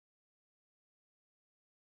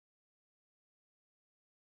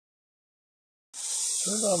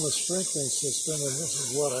Turned on the sprinkling system, and this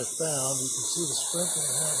is what I found. You can see the sprinkler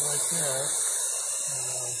head right there.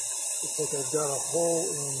 Looks like I've got a hole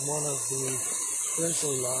in one of the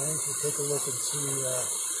sprinkler lines. We'll take a look and see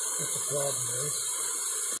what the problem is.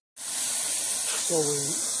 So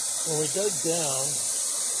when we dug down,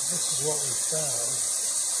 this is what we found.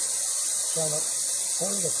 Part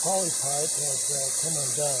of the poly pipe had come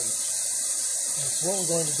undone. And so what we're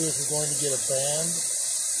going to do is we're going to get a band,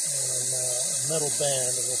 and a metal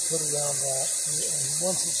band, and we'll put it around that. And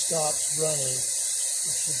once it stops running,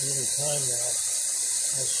 it should be any time now.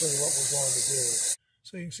 I'll show you what we're going to do.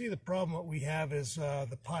 So you can see the problem that we have is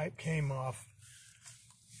the pipe came off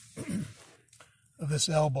of this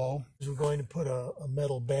elbow. We're going to put a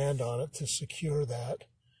metal band on it to secure that.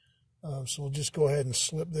 So we'll just go ahead and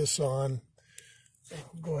slip this on.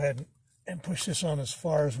 Go ahead and push this on as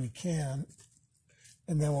far as we can,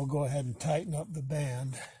 and then we'll go ahead and tighten up the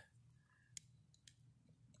band,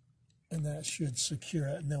 and that should secure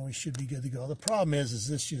it, and then we should be good to go. The problem is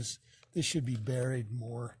this should be buried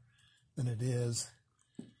more than it is,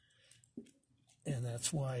 and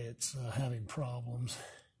that's why it's having problems.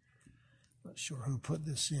 Not sure who put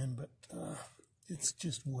this in, but it's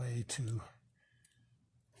just way too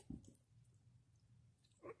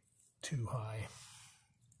high.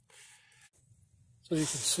 So you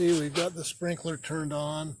can see we've got the sprinkler turned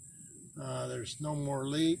on. There's no more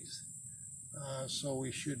leaks, so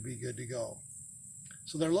we should be good to go.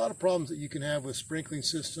 So there are a lot of problems that you can have with sprinkling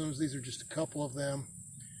systems. These are just a couple of them.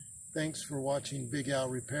 Thanks for watching Big Al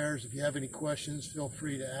Repairs. If you have any questions, feel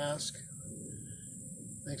free to ask.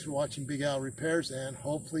 Thanks for watching Big Al Repairs, and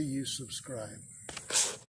hopefully you subscribe.